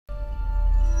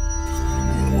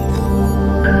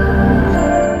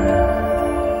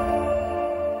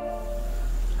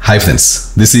Hi friends,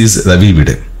 this is Ravi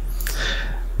Vide.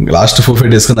 Last 4-5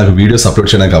 days గా నాకు videos upload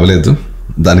చేయడానికి అవ్వలేదు.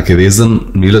 దానికి రీజన్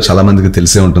మీలో చాలా మందికి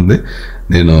తెలిసే ఉంటుంది.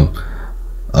 నేను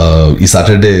ఈ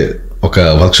సాటర్డే ఒక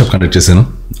వర్క్షాప్ కండక్ట్ చేశాను.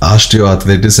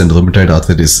 ఆస్టియోఆర్థరైటిస్ అండ్ రొమటాయిడ్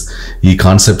ఆర్థరైటిస్ ఈ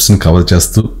కాన్సెప్ట్స్ని కవర్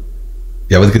చేస్తూ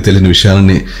ఎవరికి తెలియని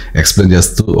విషయాలని ఎక్స్ప్లెయిన్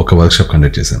చేస్తూ ఒక వర్క్షాప్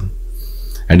కండక్ట్ చేశాను.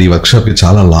 అండ్ ఈ వర్క్షాప్కి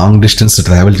చాలా లాంగ్ డిస్టెన్స్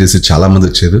ట్రావెల్ చేసి చాలామంది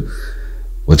వచ్చారు.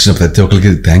 వచ్చిన ప్రతి ఒక్కరికి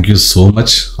thank you so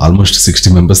much. Almost 60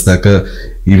 members దాకా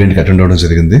ఈవెంట్కి అటెండ్ అవ్వడం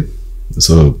జరిగింది.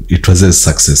 So it was a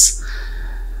success.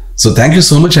 So thank you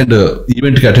so much. And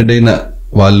ఈవెంట్కి అటెండ్ అయిన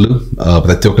వాళ్ళు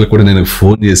ప్రతి ఒక్కరికి కూడా నేను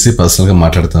ఫోన్ చేసి పర్సనల్గా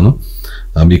మాట్లాడతాను.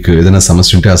 మీకు ఏదైనా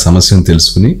సమస్య ఉంటే ఆ సమస్యను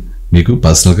తెలుసుకుని మీకు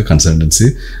పర్సనల్గా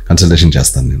కన్సల్టేషన్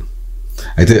చేస్తాను నేను.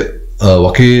 అయితే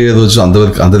ఒకే రోజు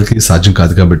అందరికీ సాధ్యం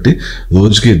కాదు కాబట్టి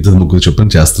రోజుకి 2-3 చొప్పున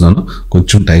చేస్తున్నాను.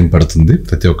 కొంచెం టైం పడుతుంది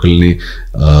ప్రతి ఒక్కరిని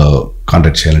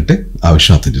కాంటాక్ట్ చేయాలంటే. ఆ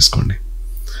విషయం అర్థం చేసుకోండి.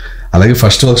 అలాగే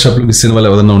ఫస్ట్ వర్క్షాప్లో మిస్ అయిన వాళ్ళు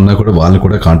ఎవరైనా ఉన్నా కూడా వాళ్ళని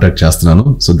కూడా కాంటాక్ట్ చేస్తున్నాను.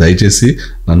 సో దయచేసి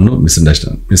నన్ను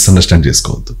మిస్అండర్స్టాండ్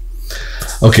చేసుకోవద్దు.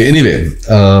 ఓకే, ఎనీవే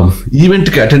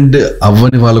ఈవెంట్కి అటెండ్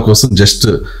అవ్వని వాళ్ళ కోసం జస్ట్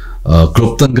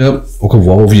క్లుప్తంగా ఒక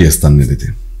ఓవర్వ్యూ చేస్తాను నేను ఇది.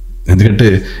 ఎందుకంటే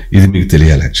ఇది మీకు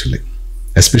తెలియాలి యాక్చువల్లీ.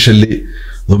 ఎస్పెషల్లీ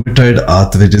రొమటాయిడ్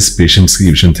ఆర్థరైటిస్ పేషెంట్స్కి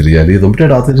ఈ విషయం తెలియాలి.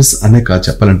 రొమటాయిడ్ ఆర్థరైటిస్ అనే కాదు,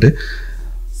 చెప్పాలంటే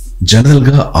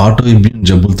జనరల్గా ఆటో ఇమ్యూన్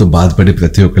జబ్బులతో బాధపడే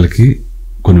ప్రతి ఒక్కరికి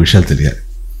కొన్ని విషయాలు తెలియాలి.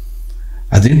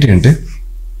 అదేంటి అంటే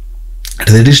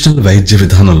ట్రెడిషనల్ వైద్య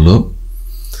విధానంలో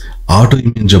ఆటో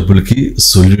ఇమ్యూన్ జబ్బులకి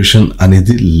సొల్యూషన్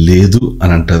అనేది లేదు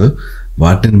అని అంటారు.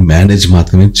 వాటిని మేనేజ్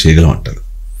మాత్రమే చేయగలం అంటారు.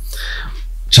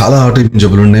 చాలా ఆటో ఇమ్యూన్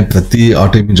జబ్బులు ఉన్నాయి. ప్రతి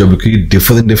ఆటో ఇమ్యూన్ జబ్బులకి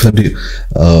డిఫరెంట్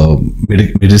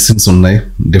మెడిసిన్స్ ఉన్నాయి,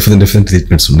 డిఫరెంట్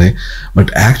ట్రీట్మెంట్స్ ఉన్నాయి.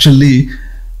 బట్ యాక్చువల్లీ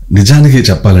నిజానికి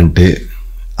చెప్పాలంటే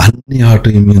అన్ని ఆటో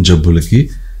ఇమ్యూన్ జబ్బులకి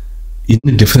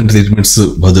ఇన్ని డిఫరెంట్ ట్రీట్మెంట్స్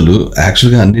బదులు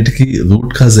యాక్చువల్గా అన్నిటికీ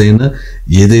రూట్ కాజ్ అయిన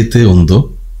ఏదైతే ఉందో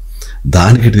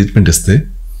దానికి ట్రీట్మెంట్ ఇస్తే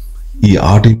ఈ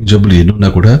ఆటో ఇమ్యూన్ జబ్బులు ఎన్నున్నా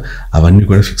కూడా అవన్నీ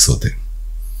కూడా ఫిక్స్ అవుతాయి.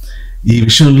 ఈ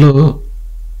విషయంలో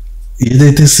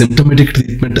ఏదైతే సిమ్టమేటిక్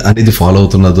ట్రీట్మెంట్ అనేది ఫాలో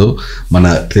అవుతున్నదో మన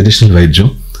ట్రెడిషనల్ వైద్యం,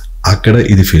 అక్కడ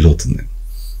ఇది ఫెయిల్ అవుతుంది.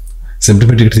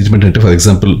 సిమ్టమేటిక్ ట్రీట్మెంట్ అంటే ఫర్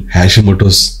ఎగ్జాంపుల్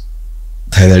హ్యాషిమోటోస్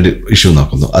థైరాయిడ్ ఇష్యూ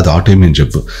నాకుందో, అది ఆటోఇమ్యూన్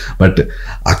జబ్బు. బట్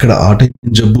అక్కడ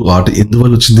ఆటోఇమ్యూన్ జబ్బు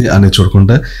ఎందువల్ల వచ్చింది అనేది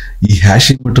చూడకుండా ఈ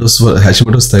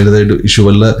హ్యాషిమోటోస్ థైరాయిడ్ ఇష్యూ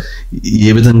వల్ల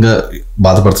ఏ విధంగా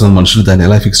బాధపడుతున్న మనుషులు దాన్ని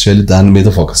ఎలా ఫిక్స్ చేయాలి దాని మీద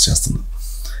ఫోకస్ చేస్తున్నారు.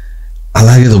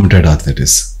 అలాగే రొమటాయిడ్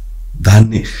ఆర్థరైటిస్,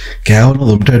 దాన్ని కేవలం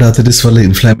రొమటాయిడ్ ఆర్థరైటిస్ వల్ల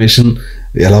ఇన్ఫ్లమేషన్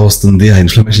ఎలా వస్తుంది, ఆ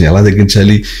ఇన్ఫ్లమేషన్ ఎలా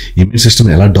తగ్గించాలి, ఇమ్యూన్ సిస్టమ్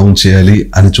ఎలా డౌన్ చేయాలి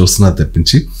అని చూస్తున్నారు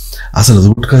తప్పించి అసలు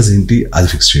రూట్ కాజ్ ఏంటి అది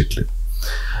ఫిక్స్ చేయట్లేదు.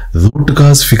 రూట్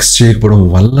కాజ్ ఫిక్స్ చేయకపోవడం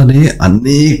వల్లనే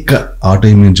అనేక ఆటో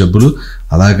ఇమ్యూన్ జబ్బులు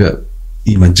అలాగా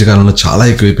ఈ మధ్యకాలంలో చాలా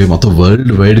ఎక్కువైపోయి మొత్తం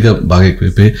వరల్డ్ వైడ్గా బాగా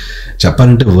ఎక్కువైపోయి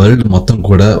చెప్పాలంటే వరల్డ్ మొత్తం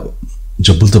కూడా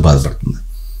జబ్బులతో బాధపడుతుంది.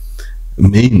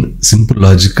 Main simple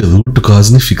logic route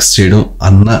కాజ్ని fix చేయడం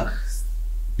అన్న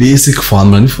బేసిక్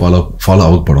ఫార్ములాని ఫాలో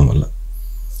అవ్వకపోవడం వల్ల,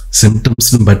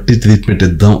 సిమ్టమ్స్ని బట్టి ట్రీట్మెంట్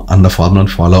ఇద్దాం అన్న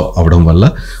ఫార్ములాని ఫాలో అవ్వడం వల్ల,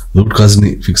 రూట్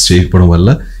కాజ్ని ఫిక్స్ చేయకపోవడం వల్ల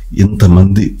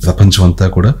ఇంతమంది ప్రపంచం అంతా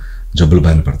కూడా జబ్బులు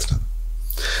బారిన పడుతున్నారు.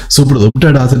 సో ఇప్పుడు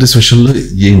రొమటాయిడ్ ఆర్థరైటిస్ విషయంలో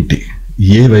ఏంటి,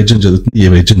 ఏ వైద్యం జరుగుతుంది, ఏ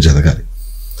వైద్యం జరగాలి,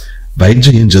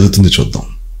 వైద్యం ఏం జరుగుతుంది చూద్దాం.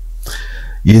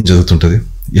 ఏం జరుగుతుంటుంది?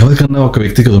 ఎవరికన్నా ఒక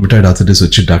వ్యక్తికి రొమటాయిడ్ ఆర్థరైటిస్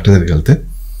వచ్చి డాక్టర్ దగ్గరికి వెళ్తే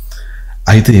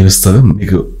అయితే ఏమిస్తారు,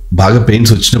 మీకు బాగా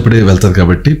పెయిన్స్ వచ్చినప్పుడే వెళ్తారు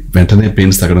కాబట్టి వెంటనే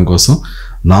పెయిన్స్ తగ్గడం కోసం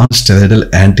non steroidal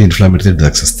anti inflammatory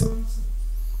drugs ఇస్తారు.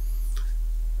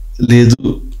 లేదు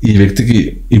ఈ వ్యక్తికి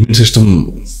ఇమ్యూన్ సిస్టమ్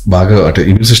బాగా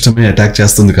ఇమ్యూన్ సిస్టమే అటాక్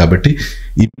చేస్తుంది కాబట్టి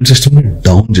ఇమ్యూన్ సిస్టమ్ని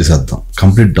డౌన్ చేసేద్దాం,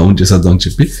 కంప్లీట్ డౌన్ చేసేద్దాం అని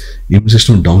చెప్పి ఇమ్యూన్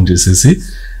సిస్టమ్ డౌన్ చేసేసి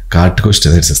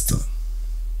కార్టికోస్టెరాయిడ్స్ ఇస్తారు.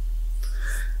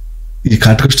 ఈ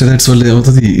కార్టికోస్టెరాయిడ్స్ వల్ల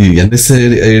ఏమవుతుంది, ఈ NSI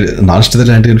non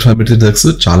steroidal anti inflammatory drugs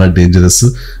చాలా డేంజరస్.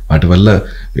 వాటి వల్ల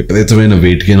విపరీతమైన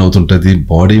వెయిట్ గెయిన్ అవుతుంటుంది,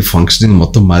 బాడీ ఫంక్షనింగ్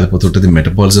మొత్తం మారిపోతుంటుంది,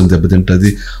 మెటబాలిజం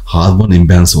దెబ్బతింటుంది, హార్మోన్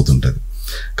ఇంబ్యాలెన్స్ అవుతుంటుంది.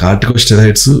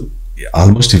 కార్టికోస్టెరాయిడ్స్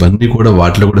ఆల్మోస్ట్ ఇవన్నీ కూడా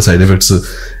వాటిలో కూడా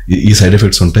ఈ సైడ్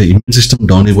ఎఫెక్ట్స్ ఉంటాయి. ఇమ్యూన్ సిస్టమ్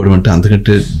డౌన్ అయిపోవడం అంటే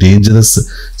అంతకంటే డేంజరస్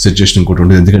సిచ్యువేషన్ ఇంకోటి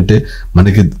ఉండదు. ఎందుకంటే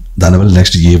మనకి దానివల్ల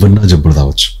నెక్స్ట్ ఏమన్నా జబ్బులు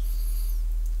రావచ్చు.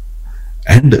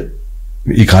 అండ్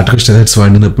ఈ కార్టికోస్టెరాయిడ్స్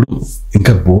వాడినప్పుడు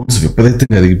ఇంకా బోన్స్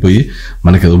విపరీతంగా అరిగిపోయి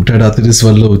మనకి రొమటాయిడ్ ఆర్థరైటిస్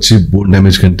వల్ల వచ్చి బోన్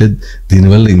డ్యామేజ్ కంటే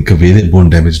దీనివల్ల ఇంకా వేరే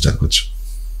బోన్ డ్యామేజ్ జరగవచ్చు.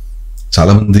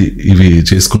 చాలామంది ఇవి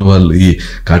చేసుకున్న వాళ్ళు, ఈ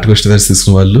కార్టికోస్టెరాయిడ్స్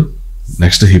తీసుకున్న వాళ్ళు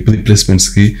నెక్స్ట్ హిప్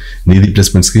రీప్లేస్మెంట్స్కి, నీ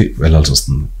రీప్లేస్మెంట్స్కి వెళ్ళాల్సి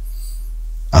వస్తుంది.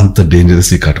 అంత డేంజరస్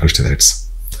ఈ కార్టికోస్టెరాయిడ్స్.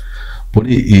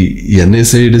 పోనీ ఈ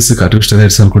ఎన్ఎస్ఐడిస్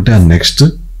కార్టికోస్టెరాయిడ్స్ అనుకుంటే ఆ నెక్స్ట్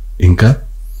ఇంకా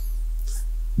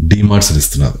డిమార్ట్స్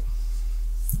ఇస్తున్నారు,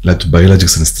 లేకపోతే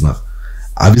బయోలాజిక్స్ ఇస్తున్నారు.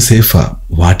 అవి సేఫా?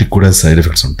 వాటికి కూడా సైడ్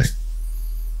ఎఫెక్ట్స్ ఉంటాయి.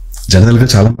 జనరల్గా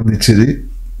చాలామంది ఇచ్చేది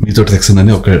మీతో ట్రెక్సిన్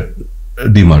అని ఒక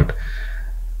డిమార్ట్.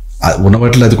 ఉన్న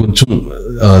వాటిలో అది కొంచెం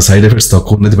సైడ్ ఎఫెక్ట్స్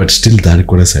తక్కువ ఉన్నది, బట్ స్టిల్ దానికి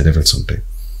కూడా సైడ్ ఎఫెక్ట్స్ ఉంటాయి.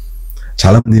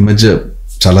 చాలామంది ఈ మధ్య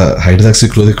చాలా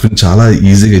హైడ్రాక్సిక్లోరోక్విన్ చాలా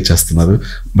ఈజీగా ఇచ్చేస్తున్నారు,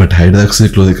 బట్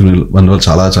హైడ్రాక్సిక్లోరోక్విన్ వల్ల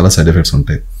చాలా చాలా సైడ్ ఎఫెక్ట్స్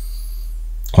ఉంటాయి.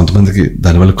 కొంతమందికి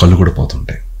దానివల్ల కళ్ళు కూడా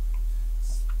పోతుంటాయి.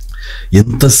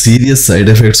 ఎంత సీరియస్ సైడ్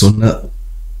ఎఫెక్ట్స్ ఉన్న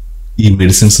ఈ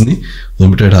మెడిసిన్స్ని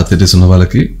రొమటాయిడ్ ఆర్థరైటిస్ ఉన్న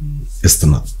వాళ్ళకి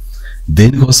ఇస్తున్నారు.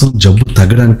 దేనికోసం? జబ్బు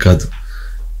తగ్గడానికి కాదు,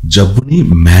 జబ్బుని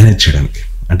మేనేజ్ చేయడానికి.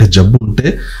 అంటే జబ్బు ఉంటే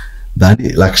దాని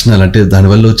లక్షణాలు, అంటే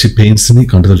దానివల్ల వచ్చే పెయిన్స్ని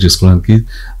కంట్రోల్ చేసుకోవడానికి,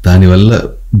 దానివల్ల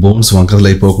బోన్స్ వంకరలు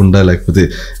అయిపోకుండా లేకపోతే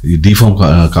డీఫామ్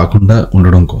కాకుండా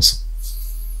ఉండడం కోసం,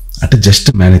 అంటే జస్ట్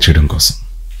మేనేజ్ చేయడం కోసం.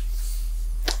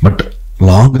 బట్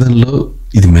లాంగ్ రన్లో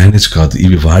ఇది మేనేజ్ కాదు.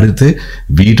 ఇవి వాడితే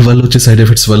వీటి వల్ల వచ్చే సైడ్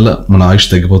ఎఫెక్ట్స్ వల్ల మన ఆయుష్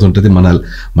తగ్గిపోతుంటుంది,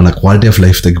 మన క్వాలిటీ ఆఫ్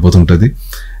లైఫ్ తగ్గిపోతుంటుంది.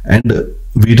 అండ్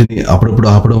వీటిని అప్పుడప్పుడు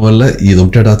ఆపడం వల్ల ఈ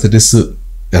రొమటాయిడ్ ఆర్థరైటిస్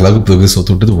ఎలాగో ప్రోగ్రెస్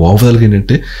అవుతుంటుంది. ఓవరాల్గా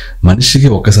ఏంటంటే మనిషికి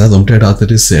ఒక్కసారి రొమటాయిడ్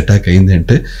ఆర్థరైటిస్ అటాక్ అయింది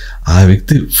అంటే ఆ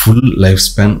వ్యక్తి ఫుల్ లైఫ్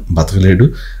స్పాన్ బతకలేడు.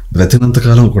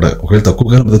 బ్రతికినంతకాలం కూడా, ఒకవేళ తక్కువ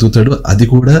కాలం బ్రతుకుతాడు, అది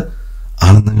కూడా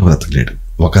ఆనందంగా బ్రతకలేడు.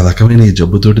 ఒక రకమైన ఈ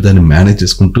జబ్బుతోటి దాన్ని మేనేజ్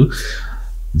చేసుకుంటూ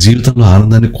జీవితంలో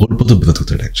ఆనందాన్ని కోల్పోతూ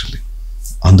బ్రతుకుతాడు యాక్చువల్లీ.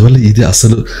 అందువల్ల ఇది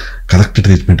అసలు కరెక్ట్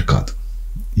ట్రీట్మెంట్ కాదు.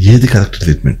 ఏది కరెక్ట్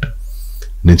ట్రీట్మెంట్?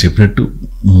 నేను చెప్పినట్టు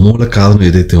మూల కారణం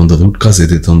ఏదైతే ఉందో, రూట్ కాజ్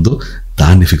ఏదైతే ఉందో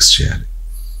దాన్ని ఫిక్స్ చేయాలి.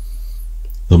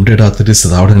 రొమటాయిడ్ ఆర్థరైటిస్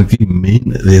రావడానికి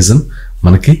మెయిన్ రీజన్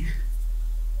మనకి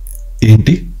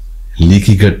ఏంటి?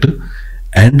 Leaky gut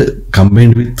and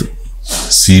combined with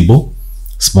SIBO,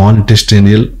 small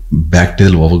intestinal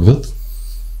bacterial ఓవర్గ్రోత్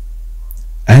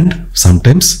and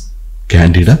sometimes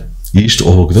Candida, east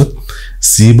ఓవర్గ్రోత్.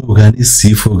 SIBO కానీ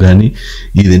సీఫో కానీ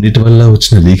ఈ రెండింటి వల్ల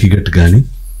వచ్చిన లీకీ గట్ కానీ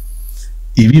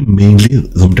ఇవి mainly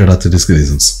rheumatoid ఆర్థరైటిస్కి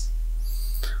reasons.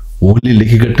 Only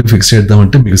leaky gut fix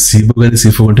చేద్దామంటే మీకు సీబో కానీ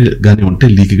సీఫో కానీ ఉంటే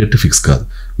లీకీ గట్ ఫిక్స్ కాదు.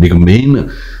 మీకు మెయిన్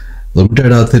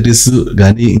రొమటాయిడ్ ఆర్థరైటిస్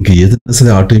కానీ ఇంకా ఏదైనా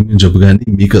సరే ఆటో ఇమ్యూన్ జబ్బు కానీ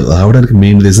మీకు రావడానికి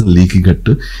main reason leaky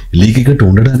gut. Leaky gut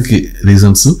ఉండడానికి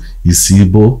రీజన్స్ ఈ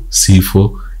సీబో, సీఫో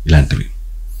ఇలాంటివి.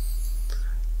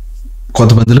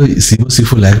 కొంతమందిలో సీబో,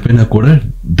 సీఫో లేకపోయినా కూడా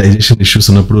డైజెషన్ ఇష్యూస్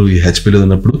ఉన్నప్పుడు, ఈ హెచ్పీలో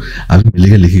ఉన్నప్పుడు అవి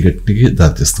మెల్లిగా leaky గట్కి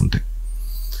దారితీస్తుంటాయి.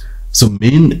 So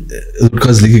main root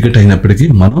cause leaky gut అయినప్పటికీ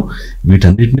మనం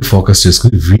వీటన్నిటిని ఫోకస్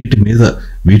చేసుకుని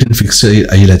వీటిని ఫిక్స్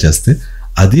అయ్యేలా చేస్తే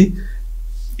అది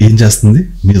ఏం చేస్తుంది?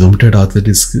 మీ రొమటాయిడ్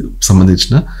ఆర్థరైటిస్కి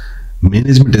సంబంధించిన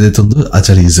మేనేజ్మెంట్ ఏదైతే ఉందో అది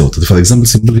చాలా ఈజీ అవుతుంది. ఫర్ ఎగ్జాంపుల్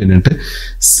సింపుల్గా ఏంటంటే,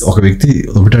 ఒక వ్యక్తి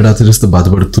రొమటాయిడ్ ఆర్థరైటిస్తో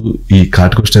బాధపడుతూ ఈ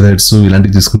కార్టికోస్టెరాయిడ్స్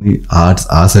ఇలాంటివి తీసుకుని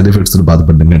ఆ సైడ్ ఎఫెక్ట్స్తో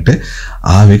బాధపడడం కంటే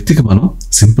ఆ వ్యక్తికి మనం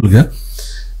సింపుల్గా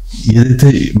ఏదైతే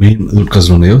మెయిన్ రూట్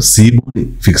కాజ్లు ఉన్నాయో సీబోని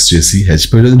ఫిక్స్ చేసి, హెచ్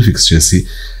పైలోని ఫిక్స్ చేసి,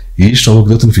 ఈస్ట్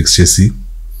ఓవర్గ్రోత్ని ఫిక్స్ చేసి,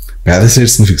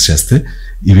 పారాసైట్స్ని ఫిక్స్ చేస్తే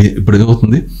ఇవి ఇప్పుడు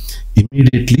ఏమవుతుంది?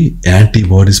 ఇమీడియట్లీ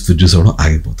యాంటీబాడీస్ ప్రొడ్యూస్ అవ్వడం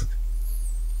ఆగిపోతుంది.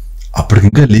 అప్పటికి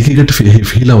ఇంకా లీకీ గట్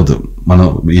ఫీల్ అవ్వదు. మనం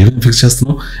ఏమేమి ఫిక్స్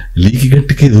చేస్తున్నాం? లీకీ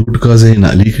గట్కి రూట్ కాజ్ అయిన,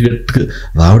 లీకీ గట్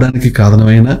రావడానికి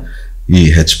కారణమైన ఈ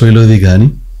హెచ్ పైలోది కానీ,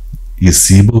 ఈ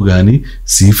సీబో కానీ,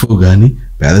 సీఫో కానీ,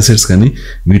 పారాసైట్స్ కానీ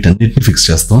వీటన్నిటిని ఫిక్స్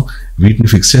చేస్తాం. వీటిని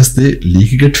ఫిక్స్ చేస్తే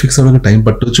లీకీ గట్ ఫిక్స్ అవ్వడానికి టైం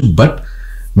పట్టవచ్చు, బట్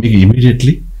మీకు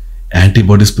ఇమీడియట్లీ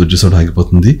యాంటీబాడీస్ ప్రొడ్యూస్ అవ్వడం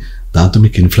ఆగిపోతుంది. దాంతో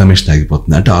మీకు ఇన్ఫ్లమేషన్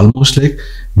ఆగిపోతుంది. అంటే ఆల్మోస్ట్ లైక్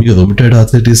మీకు రొమటాయిడ్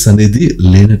ఆర్థరైటిస్ అనేది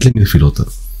లేనట్లే మీరు ఫీల్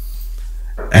అవుతారు.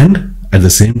 And at the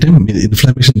same time మీరు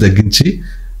ఇన్ఫ్లమేషన్ తగ్గించి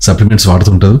సప్లిమెంట్స్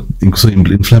వాడుతుంటారు. ఇంకో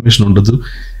ఇన్ఫ్లమేషన్ ఉండదు,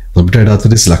 రొమటాయిడ్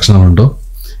ఆర్థరైటిస్ లక్షణాలు ఉండవు.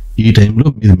 ఈ టైంలో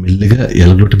మీరు మెల్లిగా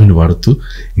L-Glutamine వాడుతూ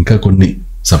ఇంకా కొన్ని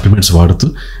సప్లిమెంట్స్ వాడుతూ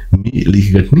మీ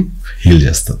లీకీ గట్ని హీల్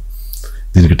చేస్తారు.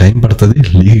 దీనికి టైం పడుతుంది.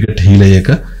 లీకీ గట్ హీల్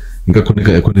అయ్యాక ఇంకా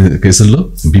కొన్ని కేసుల్లో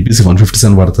BPC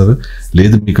 157 వాడతారు.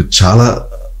 లేదు మీకు చాలా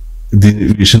దీని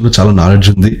విషయంలో చాలా నాలెడ్జ్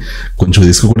ఉంది, కొంచెం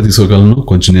రిస్క్ కూడా తీసుకోగలను,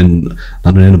 కొంచెం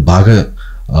నేను బాగా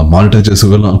మానిటర్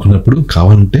చేసుకోగలను అనుకున్నప్పుడు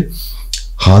కావాలంటే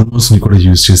హార్మోన్స్ని కూడా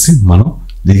యూజ్ చేసి మనం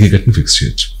లీకీ గట్ని ఫిక్స్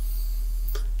చేయొచ్చు.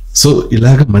 సో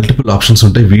ఇలాగ మల్టిపుల్ ఆప్షన్స్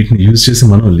ఉంటాయి. వీటిని యూజ్ చేసి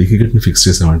మనం లీకీ గట్ని ఫిక్స్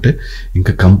చేసామంటే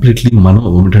ఇంకా కంప్లీట్లీ మనం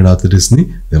రొమటాయిడ్ ఆర్థరైటిస్ని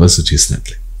రివర్స్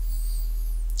చేసినట్లే.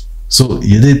 సో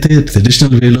ఏదైతే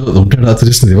ట్రెడిషనల్ వేలో రొమటాయిడ్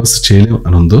ఆర్థరైటిస్ని రివర్స్ చేయలేం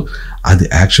అని ఉందో అది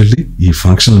యాక్చువల్లీ ఈ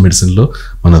ఫంక్షనల్ మెడిసిన్లో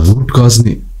మన రూట్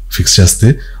కాజ్ని ఫిక్స్ చేస్తే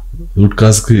రూట్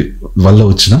కాజ్కి వల్ల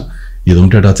వచ్చిన ఈ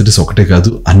రొమటాయిడ్ ఆర్థరైటిస్ ఒకటే కాదు,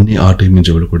 అన్ని ఆటో ఇమ్యూన్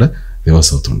జబ్బులు కూడా రివర్స్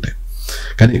అవుతుంటాయి.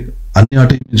 కానీ అన్ని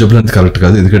ఆటో ఇమ్యూన్ జబ్బులు అనేది కరెక్ట్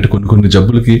కాదు. ఎందుకంటే కొన్ని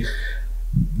జబ్బులకి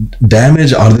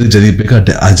డ్యామేజ్ ఆల్రెడీ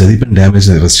జరిగిపోయాక ఆ జరిగిపోయిన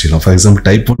డ్యామేజ్ని రివర్స్ చేయడం. ఫర్ ఎగ్జాంపుల్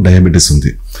టైప్ 1 డయాబెటీస్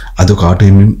ఉంది, అదొక auto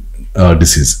immune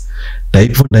disease.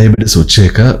 Type 1 diabetes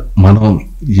వచ్చాక మనం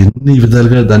ఎన్ని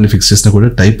విధాలుగా దాన్ని ఫిక్స్ చేసినా కూడా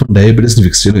టైప్ 1 డయాబెటీస్ని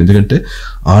ఫిక్స్ చేయడం. ఎందుకంటే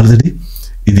ఆల్రెడీ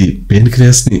ఇది పెయిన్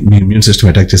క్రియాస్ని మీ ఇమ్యూన్ సిస్టమ్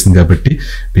అటాక్ చేసింది కాబట్టి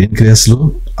పెయిన్ క్రియాస్లో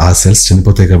ఆ సెల్స్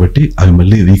చనిపోతాయి కాబట్టి అవి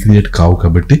మళ్ళీ రీక్రియేట్ కావు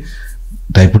కాబట్టి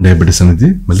టైప్ 1 డయాబెటీస్ అనేది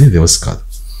మళ్ళీ రివర్స్ కాదు.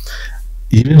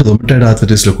 ఈవెన్ రొమటైడ్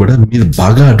ఆర్థరైటిస్ లో కూడా మీరు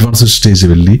బాగా అడ్వాన్స్డ్ స్టేజ్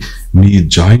వెళ్ళి మీ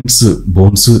జాయింట్స్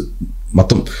బోన్స్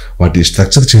మొత్తం వాటి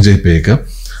స్ట్రక్చర్ చేంజ్ అయిపోయాక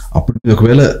అప్పుడు మీరు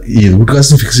ఒకవేళ ఈ రూట్ కాజ్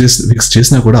ని ఫిక్స్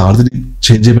చేసినా కూడా ఆల్రెడీ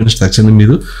చేంజ్ అయిపోయిన స్ట్రక్చర్ని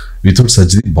మీరు వితౌట్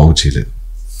సర్జరీ బాగు చేయలేదు.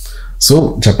 సో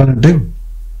చెప్పాలంటే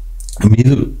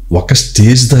మీరు ఒక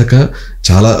స్టేజ్ దాకా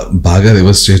చాలా బాగా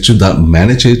రివర్స్ చేయొచ్చు,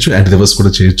 మేనేజ్ చేయొచ్చు అండ్ రివర్స్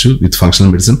కూడా చేయొచ్చు విత్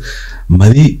ఫంక్షనల్ మెడిసిన్.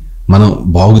 మరి మనం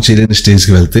బాగు చేయలేని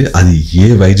స్టేజ్కి వెళ్తే అది ఏ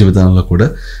వైద్య విధానంలో కూడా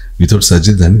వితౌట్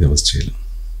సర్జరీ దాన్ని రివర్స్ చేయలేం.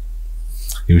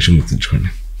 ఈ విషయం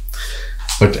గుర్తుంచుకోండి.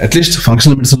 బట్ అట్లీస్ట్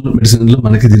ఫంక్షనల్ మెడిసిన్లో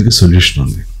మనకి దీనికి సొల్యూషన్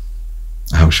ఉంది.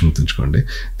 ఆ విషయం గుర్తుంచుకోండి.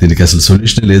 దీనికి అసలు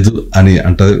సొల్యూషన్ లేదు అని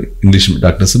అంటారు English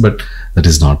doctors, but that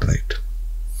is not right.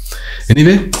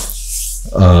 Anyway,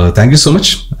 thank you so much.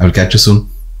 I will catch you soon.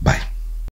 Bye.